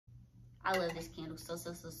I love this candle so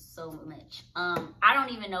much. I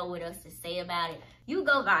don't even know what else to say about it. You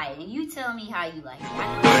go buy it and you tell me how you like it.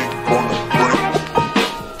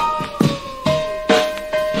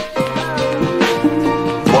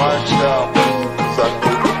 Watch out,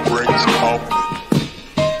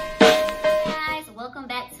 guys, welcome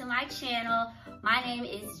back to my channel. My name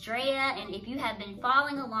is Drea, and if you have been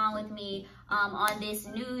following along with me on this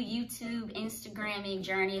new YouTube Instagramming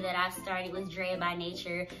journey that I've started with Drea by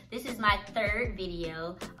Nature, this is my third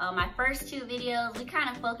video. My first two videos, we kind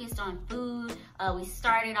of focused on food. We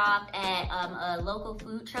started off at a local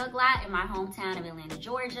food truck lot in my hometown of Atlanta,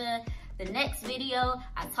 Georgia. The next video,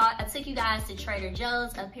 I took you guys to Trader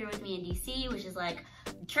Joe's up here with me in DC, which is like,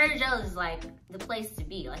 Trader Joe's is like the place to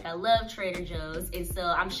be. Like, I love Trader Joe's, and so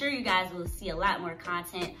I'm sure you guys will see a lot more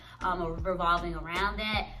content revolving around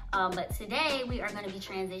that. But today we are going to be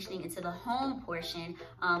transitioning into the home portion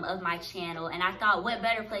of my channel, and I thought what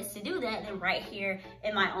better place to do that than right here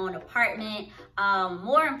in my own apartment.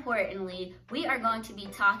 More importantly, we are going to be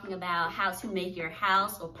talking about how to make your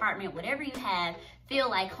house or apartment, whatever you have, feel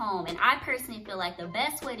like home. And I personally feel like the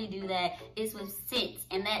best way to do that is with scents,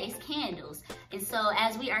 and that is candles. And so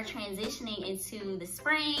as we are transitioning into the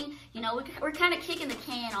spring, you know, we're kind of kicking the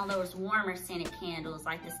can on those warmer scented candles,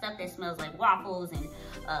 like the stuff that smells like waffles and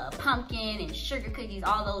pumpkin and sugar cookies,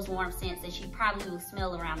 all those warm scents that you probably will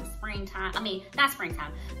smell around the springtime. I mean, not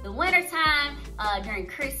springtime, the winter time, during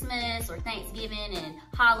Christmas or Thanksgiving and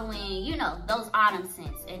Halloween, you know, those autumn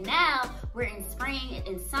scents. And now we're in spring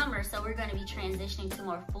and summer, so we're going to be transitioning to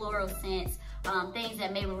more floral scents, things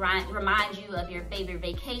that may remind you of your favorite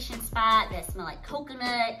vacation spot that smell like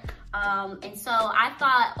coconut. And so I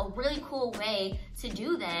thought a really cool way to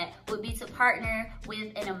do that would be to partner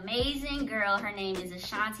with an amazing girl. Her name is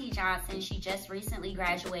Ashanti Johnson. She just recently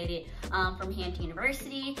graduated from Hampton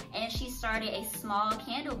University, and she started a small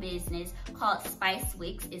candle business called Spice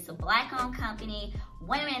Wicks. It's a Black-owned company,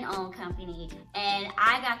 women-owned company, and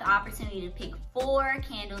I got the opportunity to pick 4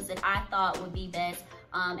 candles that I thought would be best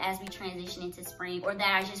as we transition into spring, or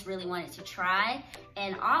that I just really wanted to try.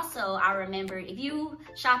 And also, I remember, if you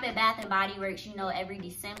shop at Bath & Body Works, you know every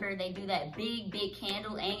December they do that big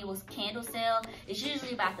annual candle sale. It's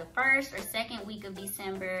usually about the first or second week of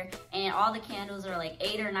December, and all the candles are like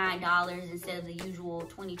 $8 or $9 instead of the usual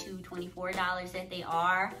 $22, $24 that they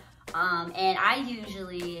are. And I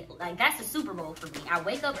usually, like, that's the Super Bowl for me. I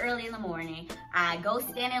wake up early in the morning, I go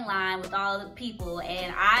stand in line with all the people,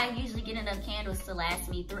 and I usually get enough candles to last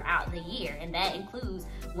me throughout the year, and that includes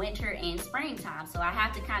winter and springtime. So I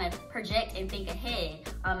have to kind of project and think ahead.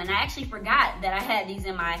 And I actually forgot that I had these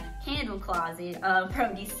in my candle closet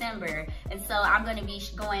from December, and so I'm going to be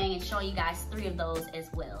going and showing you guys 3 of those as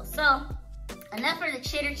well. So enough for the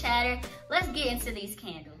chitter chatter, let's get into these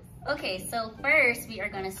candles. Okay, so first we are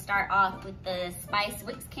going to start off with the Spice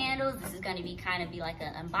Wicks candles. This is going to be kind of like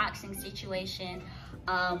an unboxing situation.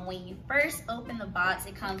 When you first open the box,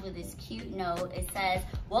 it comes with this cute note. It says,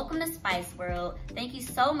 "Welcome to Spice World. Thank you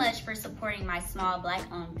so much for supporting my small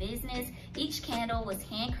Black-owned business. Each candle was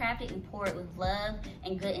handcrafted and poured with love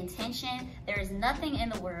and good intention. There is nothing in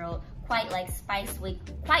the world quite like a Spice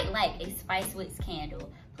Wicks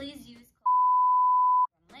candle. Please use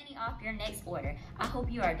money off your next order. I hope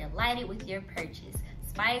you are delighted with your purchase.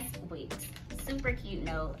 Spice Wicks." Super cute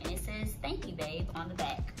note, and it says, "Thank you, babe," on the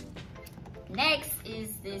back. Next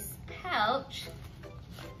is this pouch.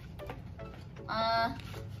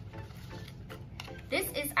 This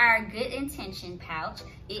is our good intention pouch.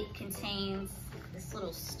 It contains this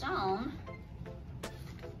little stone.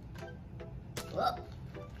 Whoa.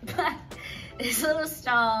 This little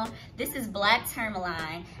stone, this is black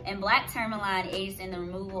tourmaline, and black tourmaline aids in the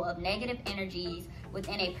removal of negative energies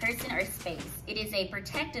within a person or space. It is a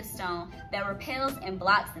protective stone that repels and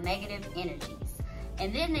blocks the negative energies.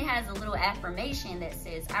 And then it has a little affirmation that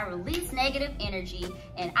says, "I release negative energy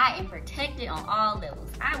and I am protected on all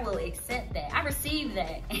levels." I will accept that. I received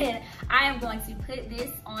that, and I am going to put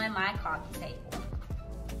this on my coffee table.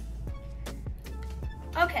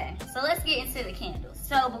 Okay, so let's get into the candles.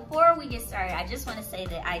 So before we get started, I just want to say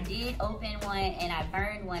that I did open one and I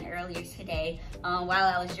burned one earlier today while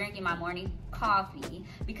I was drinking my morning coffee,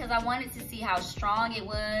 because I wanted to see how strong it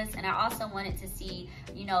was, and I also wanted to see,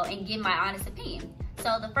 you know, and give my honest opinion.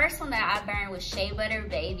 So the first one that I burned was Shea Butter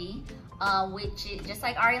Baby, which is just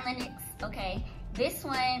like Ari Lennox, okay? This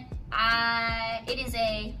one, it is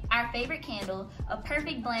our favorite candle, a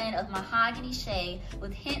perfect blend of mahogany shea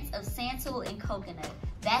with hints of sandalwood and coconut.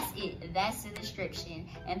 That's it, that's the description.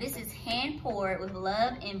 And this is hand poured with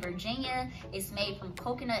love in Virginia. It's made from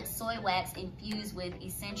coconut soy wax infused with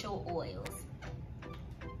essential oils.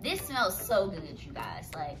 This smells so good, you guys.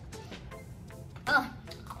 Like,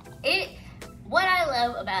 What I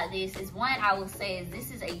love about this is, one, I will say, is this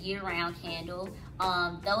is a year-round candle.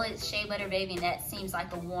 Though it's Shea Butter Baby and that seems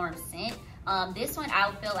like a warm scent, this one I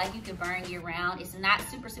would feel like you could burn year-round. It's not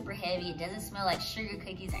super, super heavy. It doesn't smell like sugar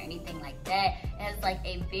cookies or anything like that. It has like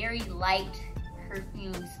a very light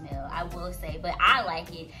perfume smell, I will say, but I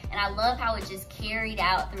like it. And I love how it just carried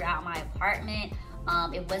out throughout my apartment.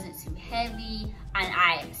 It wasn't too heavy, and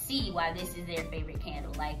I see why this is their favorite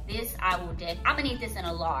candle. Like this, I'm gonna need this in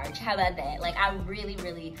a large. How about that? Like I really,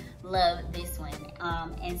 really love this one.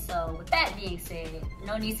 And so with that being said,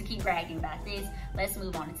 no need to keep bragging about this. Let's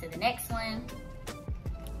move on to the next one.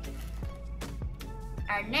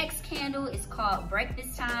 Our next candle is called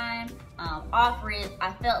Breakfast Time. Off rip,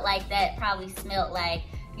 I felt like that probably smelled like,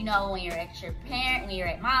 you know, when you're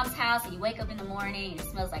at mom's house and you wake up in the morning and it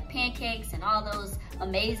smells like pancakes and all those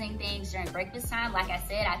amazing things during breakfast time. Like I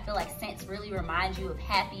said, I feel like scents really remind you of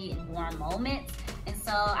happy and warm moments. And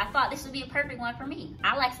so I thought this would be a perfect one for me.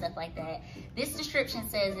 I like stuff like that. This description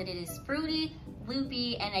says that it is fruity,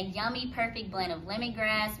 loopy, and a yummy, perfect blend of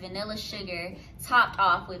lemongrass, vanilla sugar, topped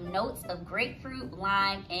off with notes of grapefruit,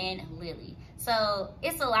 lime, and lily. So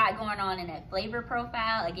it's a lot going on in that flavor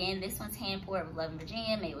profile. Again, this one's hand poured with Love and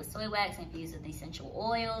Virginia, made with soy wax, infused with essential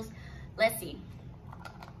oils. Let's see.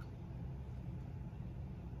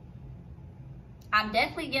 I'm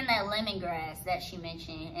definitely getting that lemongrass that she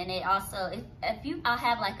mentioned, and it also, I'll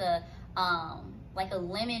have like a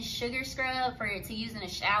lemon sugar scrub to use in a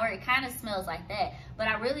shower. It kind of smells like that, but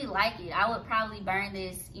I really like it. I would probably burn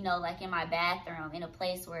this, you know, like in my bathroom, in a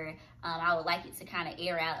place where I would like it to kind of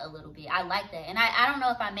air out a little bit. I like that. And I don't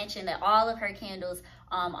know if I mentioned that all of her candles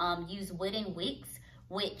use wooden wicks,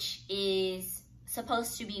 which is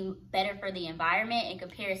supposed to be better for the environment in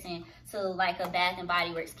comparison to like a Bath and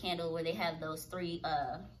Body Works candle where they have those three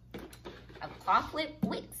cloth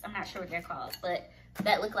wicks. I'm not sure what they're called, but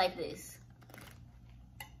that look like this.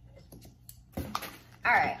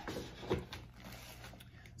 All right,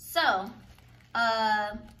 so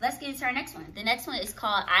let's get into our next one. The next one is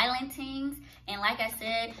called Island Tings, and like I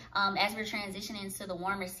said, as we're transitioning to the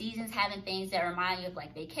warmer seasons, having things that remind you of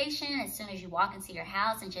like vacation as soon as you walk into your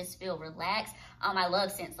house and just feel relaxed. I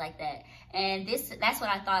love scents like that, and that's what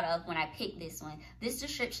I thought of when I picked this one. This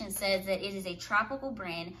description says that it is a tropical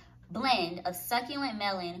blend of succulent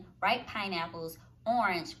melon, ripe pineapples,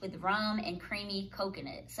 orange with rum and creamy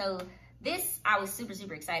coconut. So this I was super,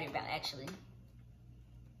 super excited about, actually.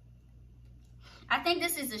 I think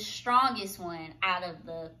this is the strongest one out of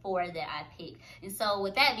the 4 that I picked. And so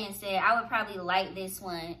with that being said, I would probably light this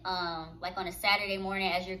one like on a Saturday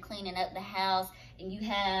morning as you're cleaning up the house and you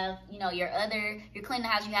have, you know, you're cleaning the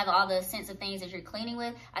house, you have all the scents of things that you're cleaning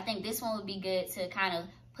with. I think this one would be good to kind of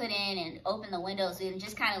put in and open the windows and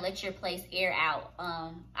just kind of let your place air out.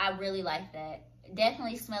 I really like that.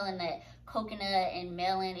 Definitely smelling that coconut and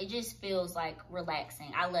melon. It just feels like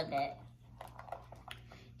relaxing. I love that.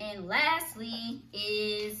 And lastly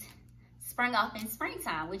is Sprung Off in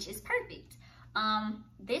Springtime, which is perfect.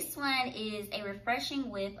 This one is a refreshing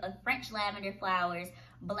whiff of French lavender flowers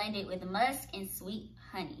blended with musk and sweet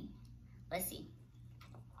honey. Let's see.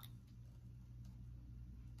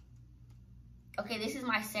 Okay, this is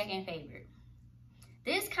my second favorite.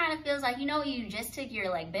 This kind of feels like, you know, you just took your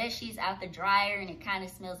like bed sheets out the dryer and it kind of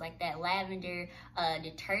smells like that lavender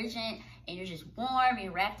detergent, and you're just warm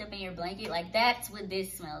and wrapped up in your blanket. Like that's what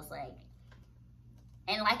this smells like.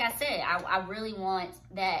 And like I said, I really want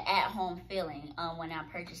that at-home feeling when I'm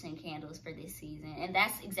purchasing candles for this season. And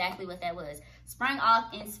that's exactly what that was. Sprung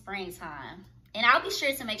Off in Springtime. And I'll be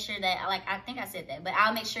sure to make sure that, like, I think I said that, but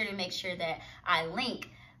I'll make sure that I link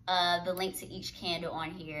the link to each candle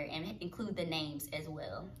on here and include the names as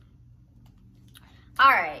well.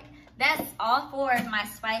 All right, that's all 4 of my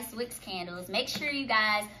Spice Wicks candles. Make sure you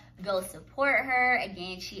guys go support her.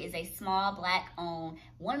 Again, she is a small Black owned,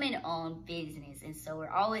 woman owned business, and so we're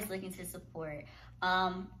always looking to support.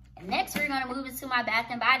 Next, we're gonna move into my Bath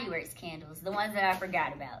and Body Works candles, the ones that I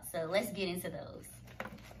forgot about. So let's get into those.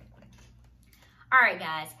 All right,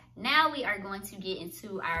 guys. Now we are going to get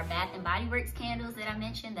into our Bath and Body Works candles that I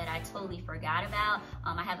mentioned that I totally forgot about.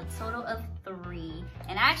 I have a total of 3,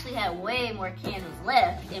 and I actually have way more candles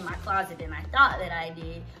left in my closet than I thought that I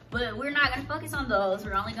did, but we're not gonna focus on those.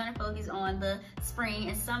 We're only gonna focus on the spring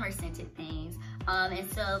and summer scented things.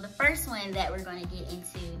 And so the first one that we're gonna get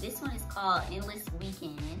into, this one is called Endless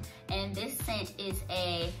Weekend, and this scent is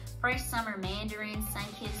a fresh summer mandarin,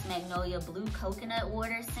 sun-kissed magnolia, blue coconut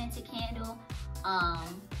water scented candle.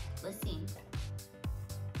 Let's see.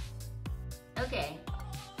 Okay,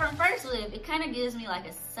 from first whiff, it kind of gives me like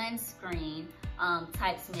a sunscreen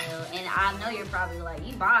type smell. And I know you're probably like,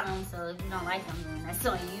 you bought them, so if you don't like them, then that's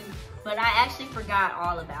on you. But I actually forgot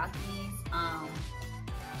all about these.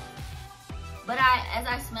 But as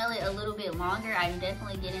I smell it a little bit longer, I'm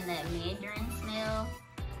definitely getting that mandarin smell.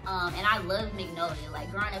 And I love magnolia. Like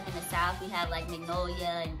growing up in the South, we have like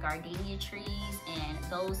magnolia and gardenia trees, and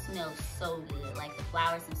those smell so good. Like the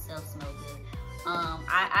flowers themselves smell good.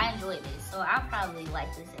 I enjoy this, so I'll probably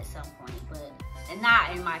like this at some point, but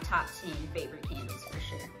not in my top 10 favorite candles for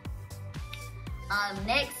sure.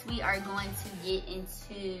 Next, we are going to get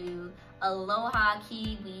into Aloha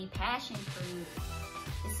Kiwi Passionfruit.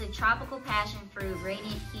 It's a tropical passion fruit,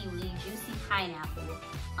 radiant kiwi, juicy pineapple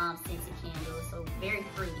scented candle. So very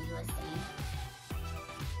fruity, let's see.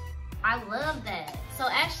 I love that. So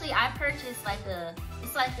actually I purchased like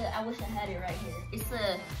I wish I had it right here. It's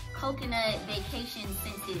a coconut vacation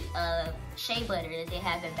scented shea butter that they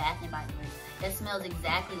have at Bath & Body Works that smells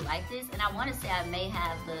exactly like this. And I want to say I may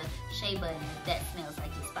have the shea butter that smells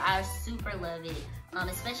like this, but I super love it.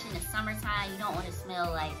 Especially in the summertime, you don't want to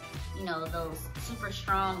smell like, you know, those super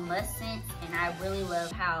strong musk scents. And I really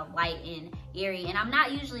love how light and airy. And I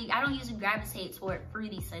don't usually gravitate toward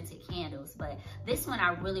fruity scented candles, but this one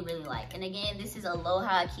I really, really like. And again, this is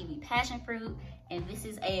Aloha Kiwi Passion Fruit, and this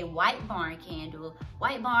is a White Barn candle.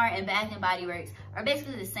 White Barn and Bath & Body Works are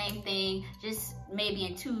basically the same thing, just maybe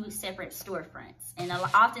in 2 separate storefronts. And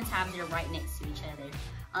oftentimes they're right next to each other.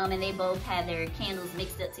 And they both have their candles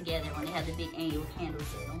mixed up together when they have the big annual candle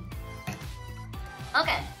sale.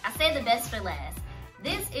 Okay, I saved the best for last.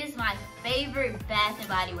 This is my favorite Bath &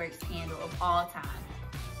 Body Works candle of all time,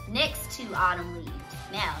 next to Autumn Leaves.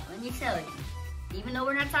 Now, let me tell you, even though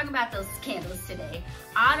we're not talking about those candles today,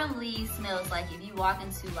 Autumn Leaves smells like if you walk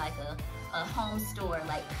into like a home store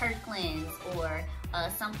like Kirkland's or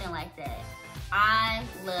something like that. I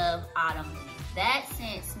love Autumn Leaves. That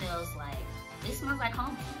scent smells like, it smells like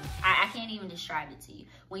home to me. I can't even describe it to you.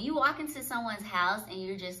 When you walk into someone's house and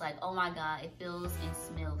you're just like, oh my God, it feels and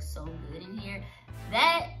smells so good in here.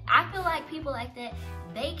 I feel like people like that,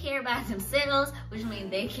 they care about themselves, which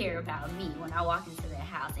means they care about me when I walk into their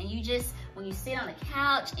house. And when you sit on the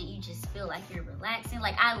couch and you just feel like you're relaxing,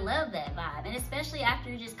 like I love that vibe. And especially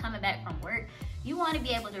after you're just coming back from work, you want to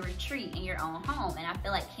be able to retreat in your own home. And I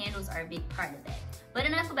feel like candles are a big part of that. But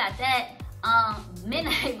enough about that.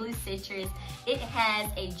 Midnight Blue Citrus, it has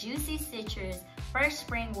a juicy citrus, fresh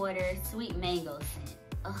spring water, sweet mango scent.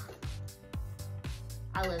 Ugh.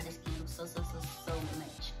 I love this candle so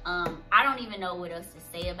much. I don't even know what else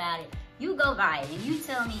to say about it. You go buy it and you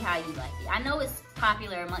tell me how you like it. I know it's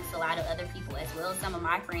popular amongst a lot of other people as well. Some of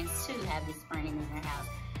my friends too have this burning in their house.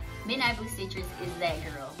 Midnight Blue Citrus is that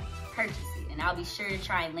girl. Purchase it, and I'll be sure to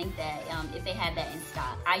try and link that if they have that in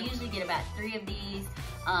stock. I usually get about 3 of these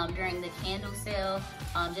during the candle sale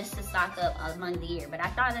just to stock up among the year. But I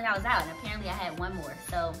thought that I was out, and apparently I had 1 more.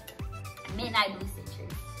 So Midnight Blue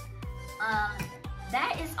Citrus.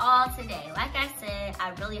 That is all today. Like I said,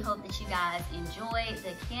 I really hope that you guys enjoyed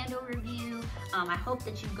the candle review. I hope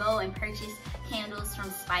that you go and purchase candles from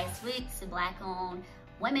Spice Wicks, a Black-owned,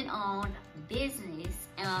 women-owned business,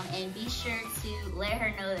 and be sure to let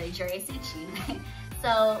her know that Drea sent you.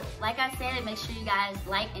 So, like I said, make sure you guys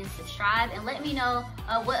like and subscribe, and let me know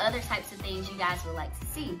what other types of things you guys would like to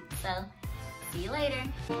see. So, see you later.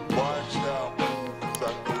 Watch out, 'cause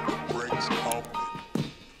I know the brakes off.